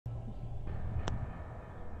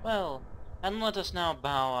Well, and let us now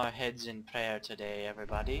bow our heads in prayer today,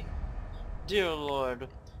 everybody. Dear Lord,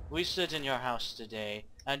 we sit in your house today,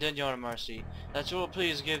 and in your mercy, that you will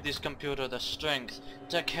please give this computer the strength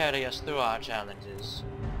to carry us through our challenges.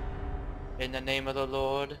 In the name of the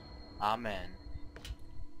Lord, Amen.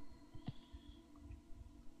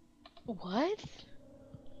 What?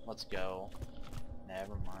 Let's go.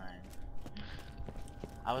 Never mind.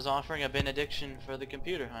 I was offering a benediction for the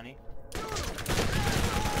computer, honey.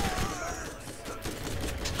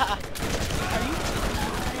 Ha!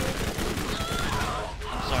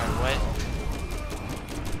 I'm sorry, what?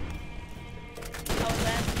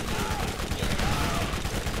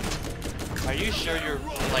 Are you sure you're,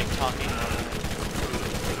 like, talking normally?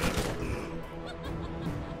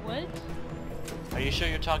 What? Are you sure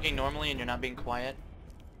you're talking normally and you're not being quiet?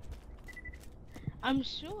 I'm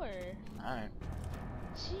sure. Alright.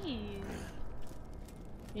 Jeez.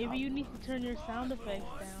 Maybe you need to turn your sound effects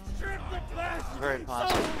down. Very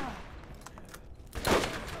possible.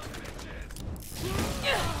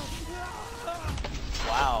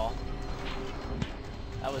 Wow.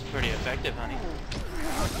 That was pretty effective, honey.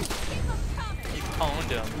 You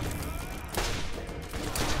pwned him.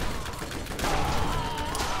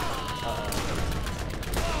 Uh-oh.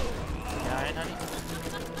 You alright, honey?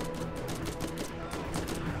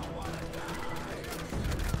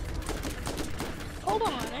 Hold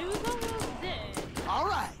on, I was almost dead.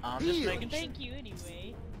 Alright. I'm just making sure. Thank you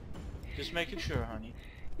anyway. Just making sure, honey.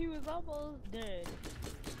 He was almost dead.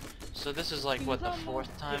 So this is like, He what, was the fourth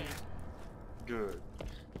almost time? dead. Good.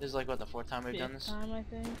 This is like, what, the fourth time we've done this? Time, I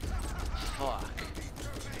think. Fuck.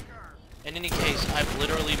 In any case, I've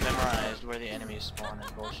literally memorized where the enemies spawn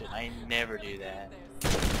and bullshit. I never do that.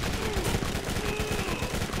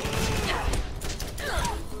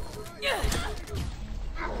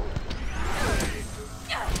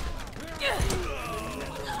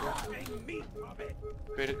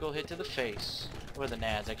 Critical hit to the face. Or the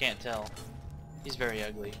nads, I can't tell. He's very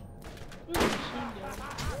ugly.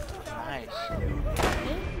 Nice.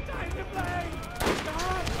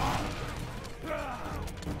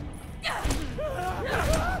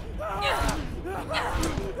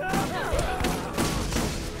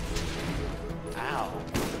 Ow.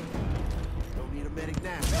 Don't need a medic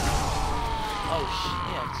now. Oh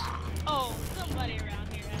shit. Oh, somebody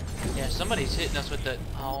around here has. Yeah, somebody's hitting us with the...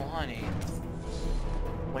 Oh, honey.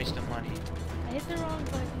 Waste of money. I hit the wrong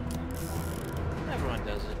button. Everyone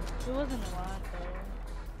does it. It wasn't a lot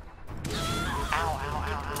though. Ow, ow,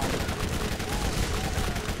 ow, ow.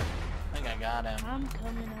 I think I got him. I'm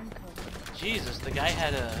coming. Jesus, the guy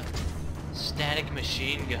had a static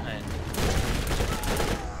machine gun.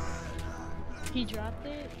 He dropped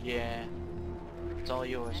it? Yeah. It's all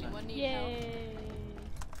yours, huh? Anyone need help? Yay!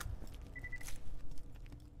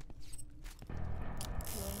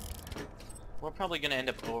 We're probably gonna end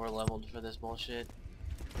up over-leveled for this bullshit.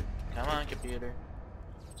 Come on, computer.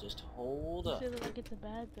 Just hold I up. feel like it's a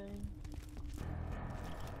bad thing.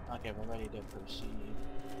 Okay, we're ready to proceed.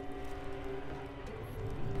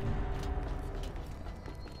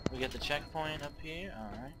 We get the checkpoint up here,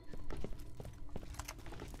 alright.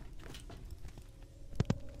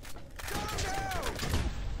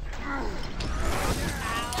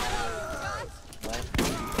 What?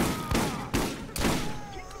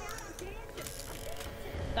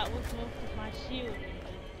 That was most of my shield.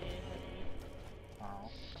 Oh.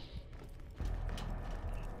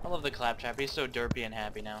 I love the claptrap, he's so derpy and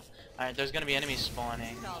happy now. Alright, there's gonna be enemies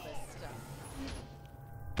spawning. Look at all this stuff.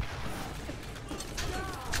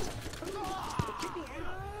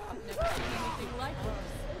 I've never seen anything like this.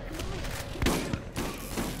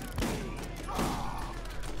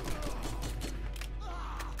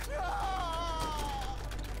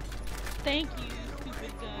 Thank you,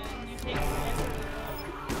 stupid gun. You take forever.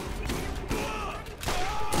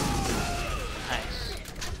 Nice.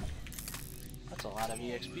 That's a lot of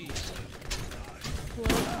EXPs.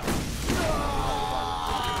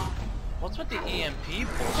 What's with the EMP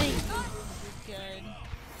bullshit? Good.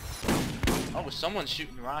 Oh, someone's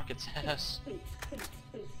shooting rockets at us.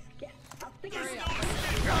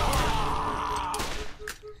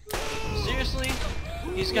 Seriously?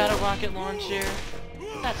 He's got a rocket launcher?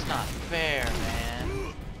 That's not fair,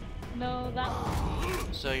 man. No, that was me.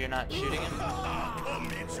 So you're not shooting him?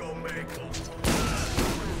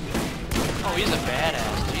 Oh, he's a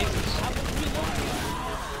badass. Jesus. I was reloading.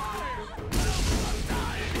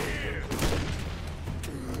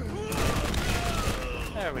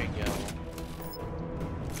 There we go.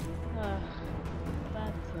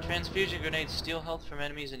 That's Transfusion grenades steal health from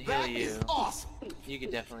enemies and heal That you. is awesome. You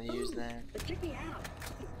could definitely use that. Check me out.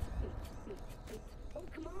 Oh,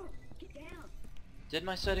 come on. Get down. Did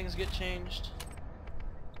my settings get changed?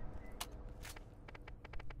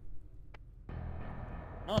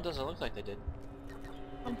 No, it doesn't look like they did.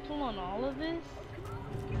 I'm full on all of this?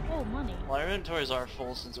 Oh, money. Well, our inventories are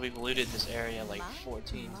full since we've looted this area like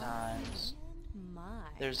 14 times. My.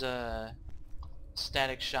 There's a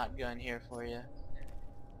static shotgun here for you.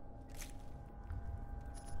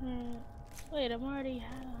 Wait, I already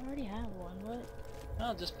have one. What?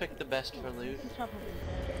 I'll just pick the best for loot. It's probably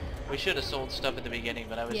better. We should have sold stuff at the beginning,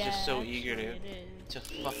 but I was just so actually, eager it to is.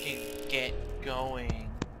 fucking get going.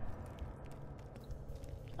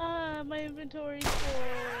 Ah, my inventory's full.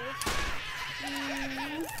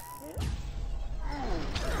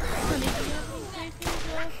 Honey, do you have any savings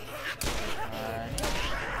left? Alright.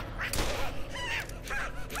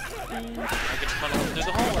 Mm. I can funnel them through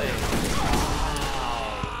the hallway.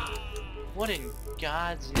 Wow. What in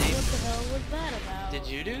God's name? What the hell was that about? Did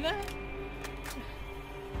you do that?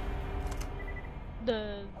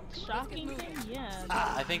 The shocking thing? Yeah.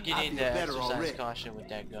 I think you I need feel to better exercise already. caution with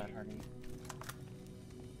that gun, honey.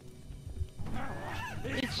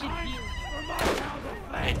 It should be.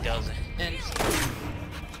 It doesn't.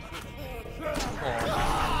 Oh,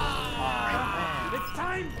 It's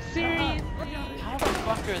time. Seriously? man. How the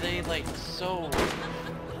fuck are they like so...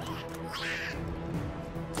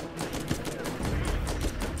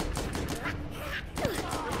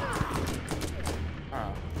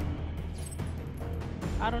 Huh.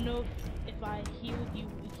 I don't know if I healed you,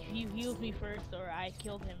 if you healed me first or I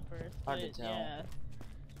killed him first. Hard to but tell. Yeah.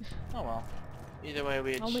 Oh well. Either way, we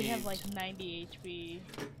I achieved... only have like 90 HP.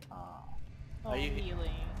 Aw. Oh, you- healing.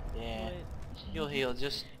 Yeah. But... You'll heal,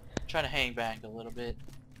 just try to hang back a little bit.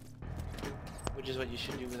 Which is what you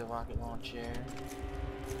should do with a rocket launcher.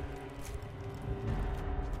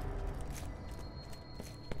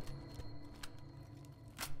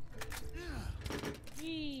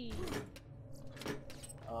 Yee.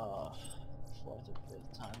 Fourth or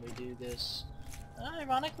fifth time we do this.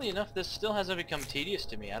 Ironically enough, this still hasn't become tedious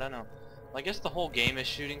to me. I don't know. Well, I guess the whole game is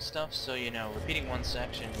shooting stuff, so you know, repeating one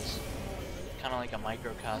section is kind of like a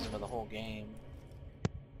microcosm of the whole game.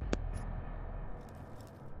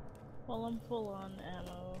 Well, I'm full on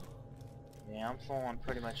ammo. Yeah, I'm full on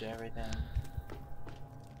pretty much everything.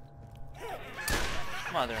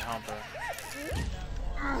 Mother humper.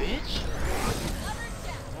 Bitch!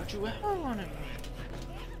 Don't you ever run at me!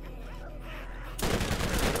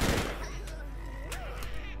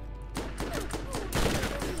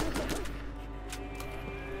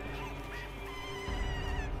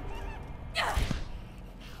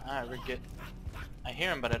 Alright, we're good. I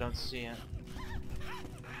hear him, but I don't see him.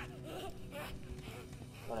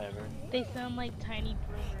 Whatever. They sound like tiny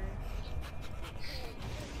perverts.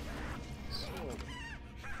 Sword.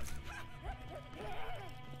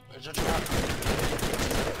 There's a trap.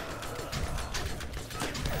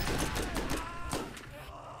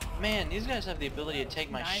 Man, these guys have the ability to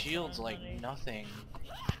take my Nice shields one, like honey. nothing.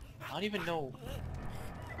 I don't even know.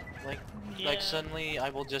 Like Yeah. suddenly I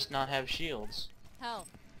will just not have shields. Hell.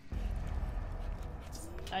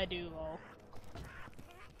 I do, lol.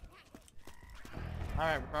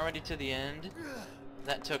 Alright, we're already to the end.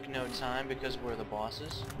 That took no time because we're the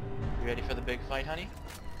bosses. You ready for the big fight, honey?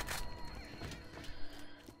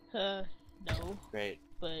 No, Great.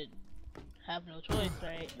 but have no choice,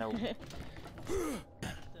 right? Nope. So,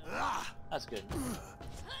 That's good.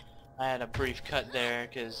 I had a brief cut there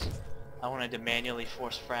because I wanted to manually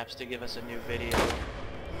force Fraps to give us a new video.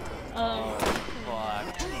 oh,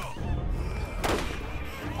 Fuck.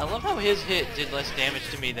 I love how his hit did less damage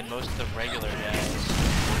to me than most of the regular guys.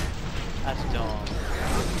 That's dumb.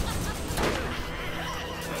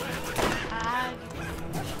 I,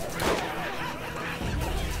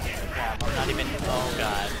 Crap, I'm not even... Oh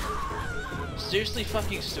god. Seriously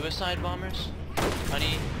fucking suicide bombers?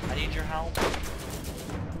 Honey, I need your help.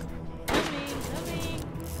 coming.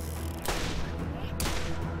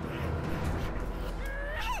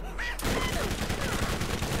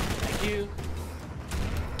 Thank you.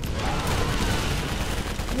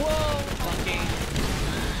 Whoa! Fucking...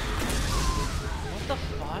 What the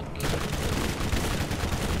fuck?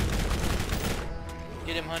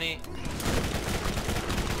 Get him, honey.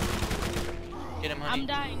 Get him, honey. I'm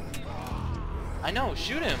dying too. I know,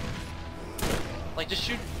 shoot him! Like, just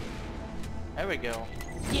shoot... There we go.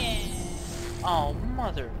 Yeah. Oh,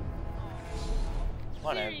 mother...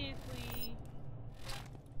 Whatever. Seriously.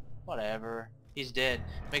 Whatever. He's dead.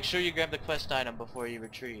 Make sure you grab the quest item before you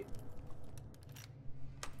retreat.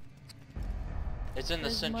 It's in the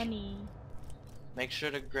There's central. money. Make sure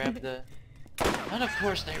to grab the... And of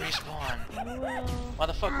course they respawn! Well, Why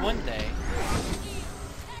the fuck wouldn't they?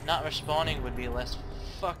 Not respawning would be less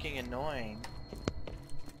fucking annoying.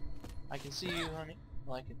 I can see you, honey.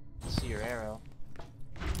 Well, I can see your arrow.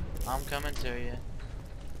 I'm coming to you.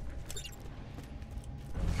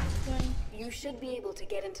 You should be able to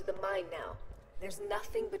get into the mine now. There's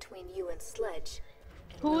nothing between you and Sledge.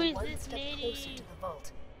 And Who we're is one this step lady? closer to the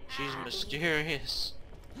vault. She's mysterious.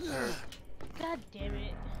 God damn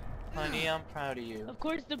it. Honey, I'm proud of you. Of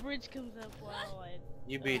course the bridge comes up while I...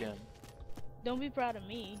 You beat him. Don't be proud of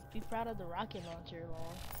me. Be proud of the rocket launcher,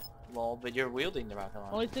 lol. Lol, but you're wielding the rocket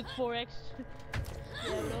launcher. Only took 4 extra...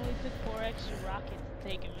 yeah, it only took 4 extra rockets to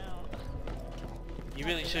take him out. You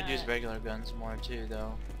really After should use that. regular guns more too,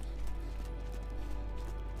 though.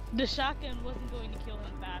 The shotgun wasn't going to kill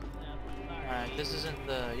him fast enough. I'm sorry. Alright, this isn't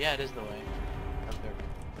the... yeah, it is the way. Up there.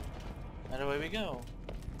 And away we go.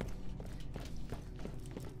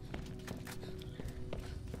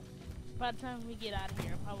 By the time we get out of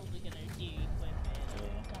here, I'm probably gonna do equipment.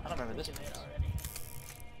 I don't remember this Sick of it place. already.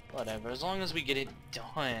 Whatever, as long as we get it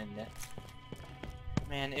done.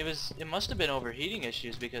 Man, it must have been overheating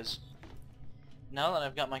issues because now that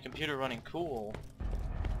I've got my computer running cool,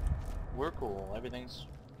 we're cool. Everything's,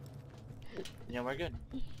 you know, we're good.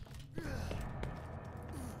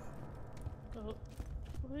 Oh,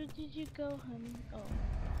 where did you go, honey?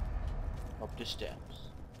 Oh. Up the steps.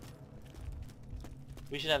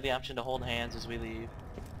 We should have the option to hold hands as we leave.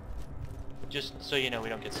 Just so you know we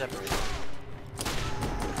don't get separated.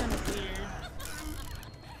 Kind of weird.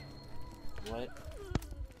 What?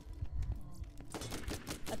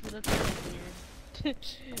 That's kind of weird.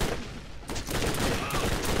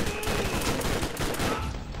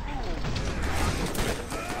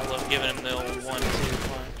 I love giving him the old 1-2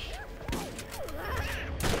 punch.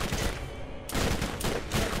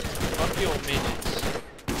 Fuck the old midgets.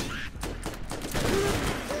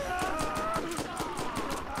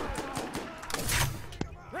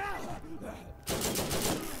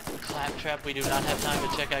 Claptrap, we do not have time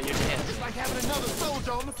to check out your dancing. It's like having another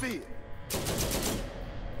soldier on the field.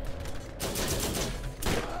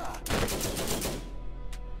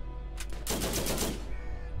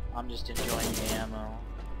 I'm just enjoying the ammo.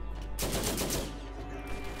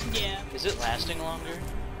 Yeah. Is it lasting longer?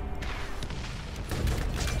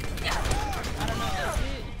 I don't know. That's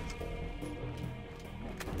it.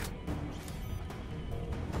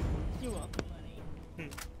 You're welcome, honey.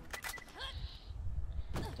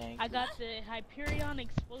 Thank I you. got the Hyperion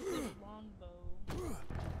explosive longbow. Nice.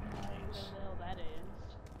 Whatever the hell that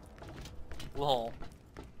is. Lol.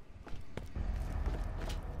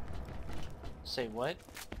 Say what?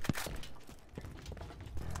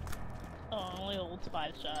 Oh, it only holds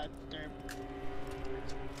 5 shots. Derp.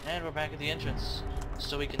 And we're back at the entrance.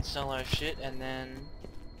 So we can sell our shit and then...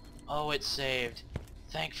 Oh, it saved.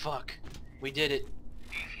 Thank fuck. We did it.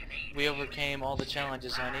 We overcame all the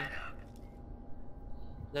challenges, honey.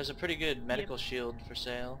 There's a pretty good medical shield for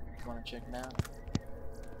sale. If you want to check it out.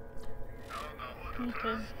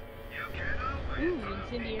 Okay. Ooh,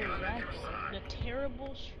 incendiary rifle. The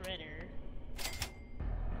terrible shredder.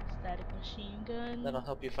 Static machine gun. That'll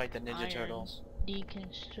help you fight the Ninja Iron Turtles.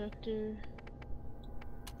 Deconstructor.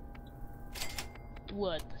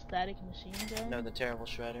 What? The static machine gun? No, the terrible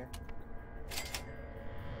shredder.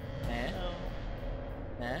 Eh?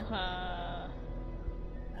 Oh. Eh? Ah.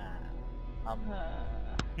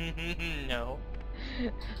 No.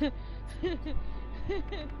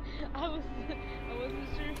 I wasn't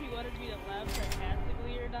sure if you wanted me to laugh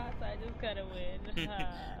sarcastically or not, so I just kinda went.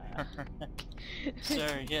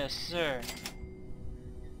 Sir, yes, sir.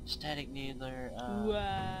 Static needler,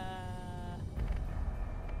 Wow.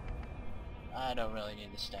 I don't really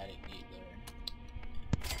need the static needler.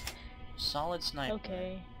 Solid sniper.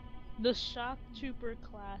 Okay. The Shock Trooper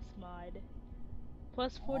class mod.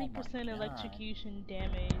 Plus 40% God. electrocution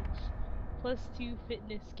damage. Plus 2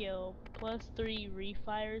 fitness skill. Plus 3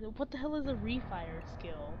 refire. What the hell is a refire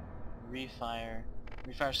skill? Refire.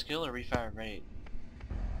 Refire skill or refire rate?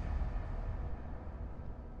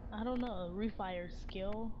 I don't know. Refire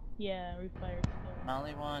skill? Yeah, refire skill.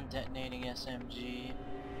 Molly-wand detonating SMG.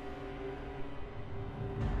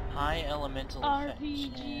 High elemental effect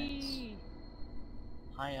chance. RPG!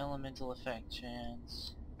 High elemental effect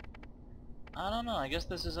chance. I don't know, I guess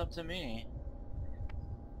this is up to me.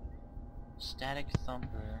 Static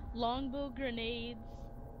thumper. Longbow grenades.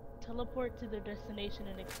 Teleport to their destination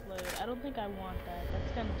and explode. I don't think I want that.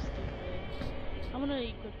 That's kind of stupid. I'm gonna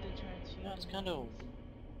equip the transfusion. Yeah, it's kind of...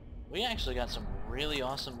 We actually got some really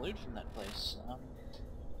awesome loot from that place.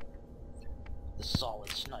 The solid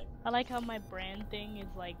sniper. I like how my brand thing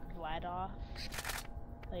is like Vladoff.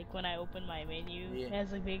 Like when I open my menu, Yeah. it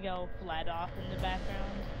has a big old Vladoff in the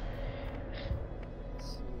background.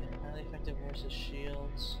 Let's see, highly effective versus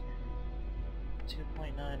shields.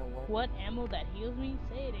 2.9 gonna work. What ammo that heals me?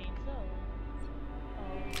 Say it ain't so.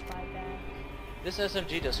 Oh, buy back. This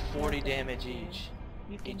SMG does 40 That's damage cool.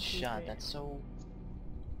 You can each keep shot. it. That's so.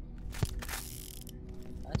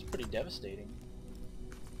 That's pretty devastating.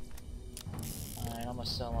 Alright, I'm gonna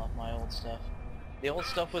sell off my old stuff. The old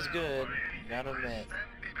stuff was good, gotta admit.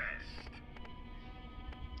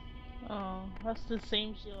 Oh, that's the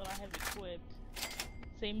same shield I have equipped.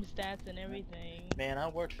 Same stats and everything. Man, I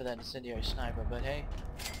worked for that incendiary sniper, but hey,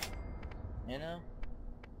 you know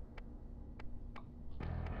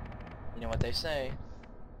what they say,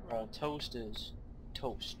 all toast is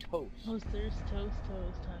toast. Toasters, toast,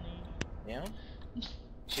 honey. Yeah?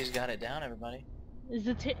 She's got it down, everybody. Is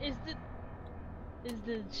the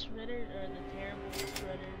shredder or the terrible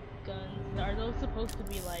shredder guns, are those supposed to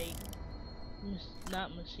be like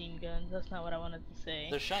not machine guns? That's not what I wanted to say.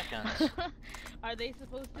 They're shotguns. Are they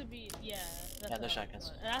supposed to be? Yeah. Yeah, they're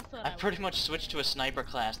shotguns. That's what I've pretty much switched to a sniper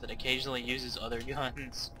class that occasionally uses other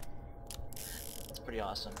guns. It's pretty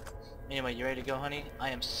awesome. Anyway, you ready to go, honey?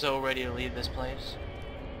 I am so ready to leave this place.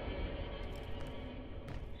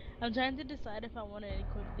 I'm trying to decide if I want to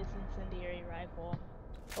equip this incendiary rifle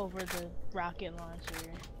over the rocket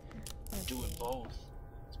launcher. Let's Do it see. both.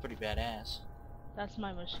 It's pretty badass. That's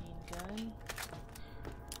my machine gun.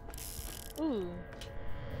 Ooh.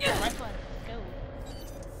 Rifle has a scope.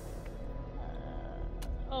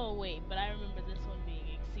 Oh wait, but I remember this one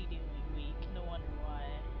being exceedingly weak. No wonder why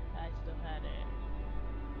I still had it.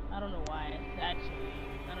 I don't know why. Actually,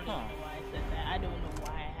 I don't even know why I said that. I don't know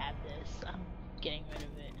why I have this. I'm getting rid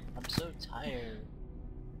of it. I'm so tired.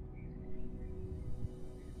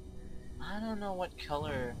 I don't know what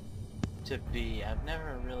color to be. I've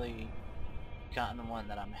never really gotten one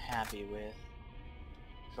that I'm happy with.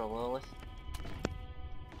 For Lilith.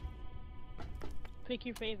 Pick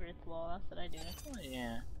your favorite flaw. That's what I do. Oh,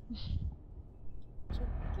 yeah.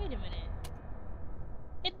 Wait a minute.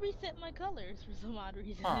 It reset my colors for some odd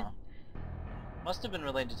reason. Huh. Must have been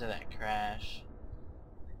related to that crash.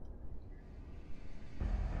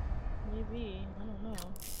 Maybe. I don't know.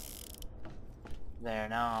 There,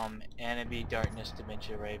 now I'm Anabe Darkness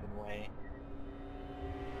Dementia Raven Way.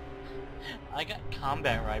 I got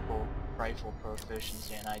combat rifle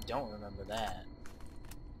proficiency and I don't remember that.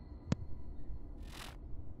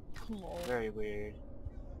 Lol. Very weird.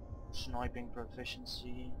 Sniping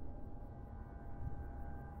proficiency.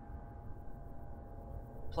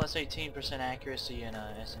 Plus 18% accuracy in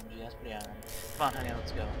a SMG, that's pretty awesome. Come on honey,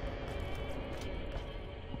 let's go.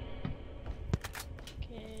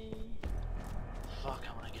 Okay. Fuck,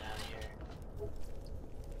 I wanna get out of here.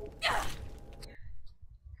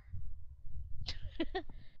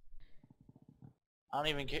 I don't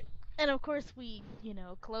even care. And of course we,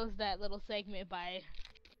 close that little segment by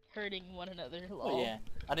hurting one another. Lol. Oh yeah,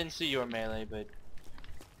 I didn't see your melee, but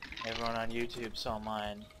everyone on YouTube saw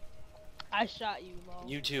mine. I shot you, lol.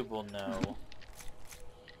 YouTube will know.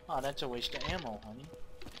 Oh, that's a waste of ammo, honey.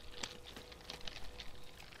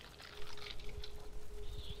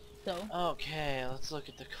 So? Okay, let's look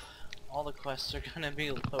at all the quests are gonna be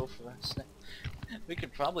low for us. We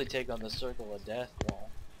could probably take on the Circle of Death, though.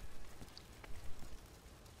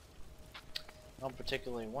 I don't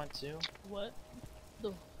particularly want to. What?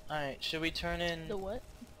 Alright, should we turn in... The what?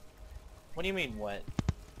 What do you mean, what?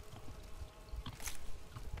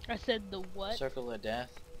 I said the what? Circle of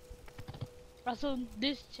Death? Also,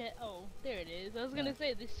 this chest. Oh, there it is. I was gonna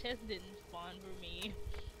say this chest didn't spawn for me.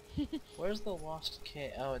 Where's the lost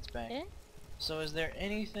kit? Oh, it's back. Eh? So is there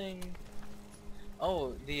anything...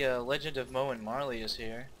 Oh, the Legend of Moe and Marley is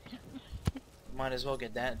here. Might as well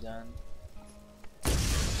get that done.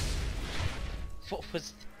 What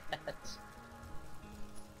was that?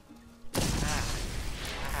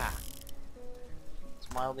 It's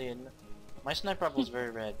mildly in... My sniper rifle is very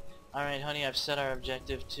red. Alright honey, I've set our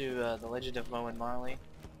objective to the Legend of Moe and Marley.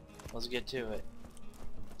 Let's get to it.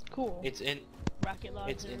 Cool. It's in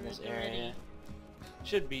this area.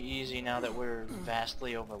 Should be easy now that we're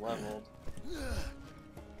vastly overleveled.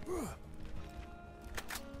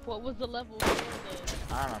 What was the level for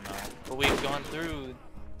I don't know. But we've gone through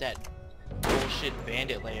that bullshit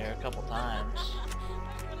bandit layer a couple times.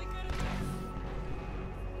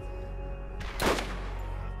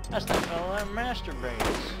 That's that fellow that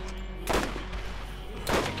masturbates.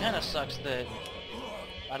 It kinda sucks that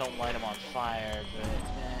I don't light him on fire, but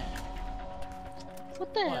eh.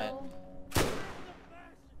 What the What? hell?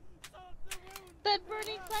 That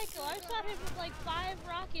burning cycle! I shot him with like 5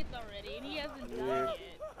 rockets already and he hasn't died yet.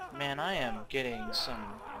 Man, I am getting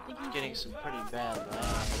some pretty bad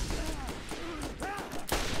lag.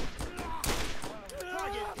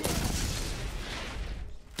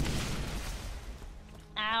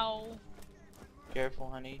 Ow.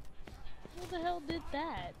 careful, honey. Who the hell did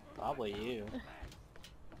that? Probably you.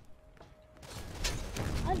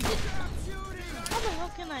 I did. How the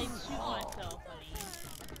hell can I shoot myself, honey?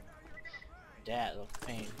 That looks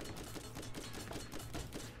pain.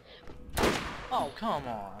 Oh, come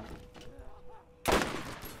on.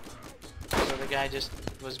 So the guy just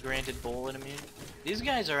was granted bullet immunity? These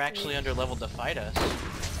guys are actually underleveled to fight us.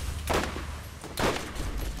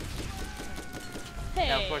 Hey.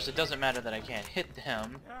 Now, of course, it doesn't matter that I can't hit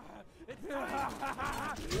them. Oh.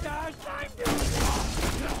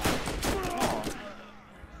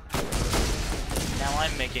 Now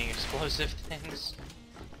I'm making explosive things.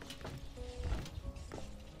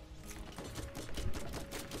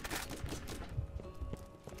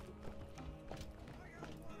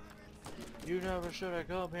 You never should have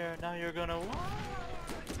come here, now you're gonna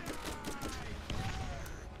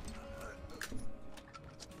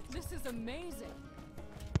This is amazing.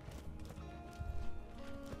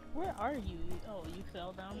 Where are you? Oh, you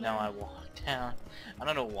fell down there? Now I walked down. I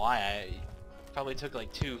don't know why, I probably took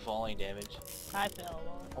like 2 falling damage. I fell.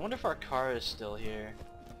 I wonder if our car is still here.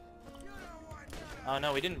 Oh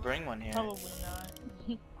no, we didn't bring one here. Probably not.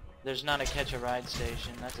 There's not a catch a ride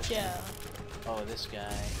station, that's a shame. Yeah. Oh, this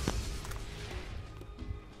guy.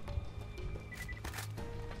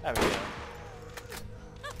 There we go.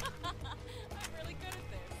 I'm really good at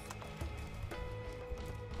this.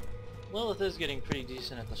 Lilith is getting pretty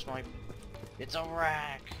decent at the snipe. It's a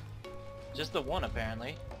rack! Just the one,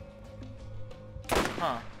 apparently.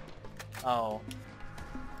 Huh. Oh.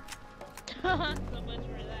 So much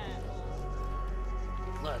for that.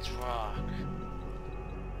 Let's rock.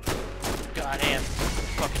 Goddamn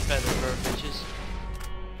fucking feather bird bitches.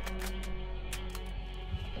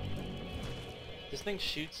 This thing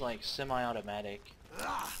shoots like semi-automatic.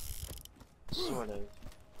 Sort of.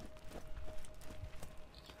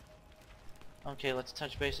 Okay, let's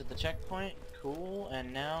touch base at the checkpoint. Cool,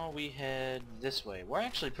 and now we head this way. We're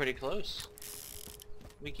actually pretty close.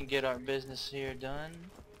 We can get our business here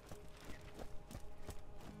done.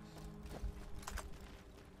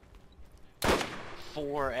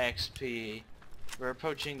 Four XP. We're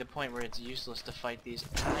approaching the point where it's useless to fight these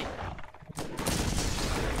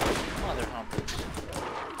mother humpers.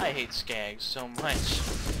 I hate skags so much.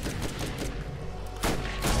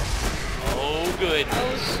 Oh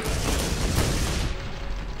goodness.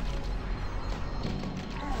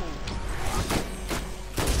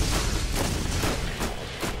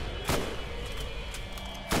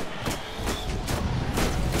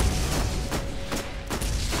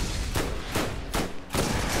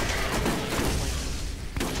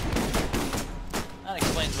 That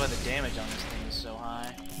explains why the damage on this thing is so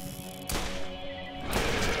high.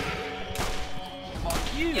 Fuck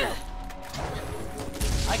you!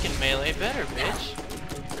 I can melee better, bitch.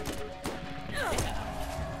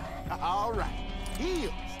 All right,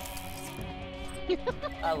 heals.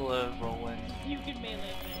 I love rolling. You can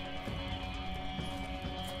melee me.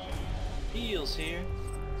 Heals here.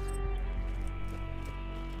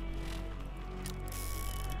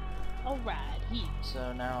 Alright, he.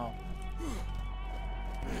 So now...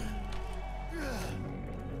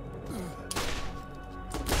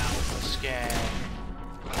 Alpha Skag.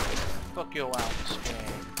 Fuck your Alpha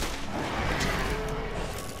Skag.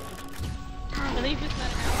 At least it's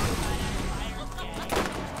not an outside fire gang.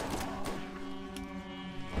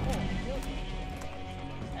 Oh,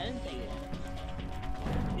 I didn't think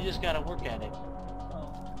that. You just gotta work at it.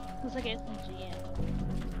 Oh. Looks like SMG.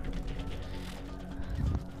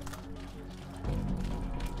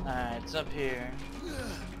 Alright, it's up here.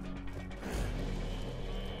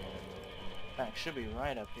 In fact, should be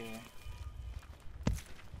right up here.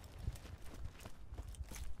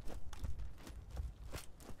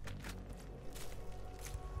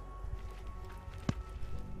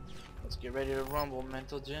 Let's get ready to rumble,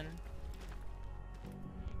 Mental Gen.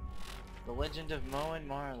 The Legend of Moe and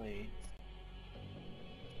Marley.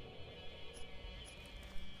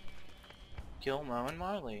 Kill Moe and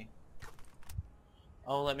Marley.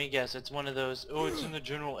 Oh, let me guess, it's one of those, oh, it's in the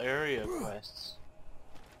general area quests.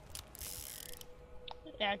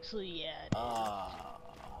 Actually, yeah. Ah.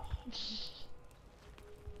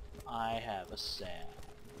 I have a sad.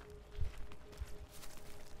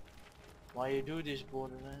 Why you do this,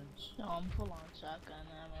 Borderlands? No, I'm full on shotgun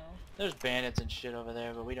ammo. There's bandits and shit over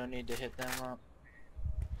there, but we don't need to hit them up.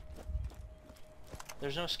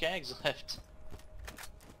 There's no skags left.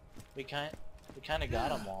 We kinda got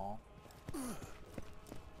them all.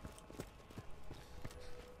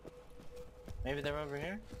 Maybe they're over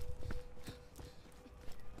here?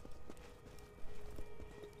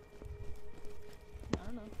 I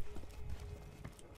don't know.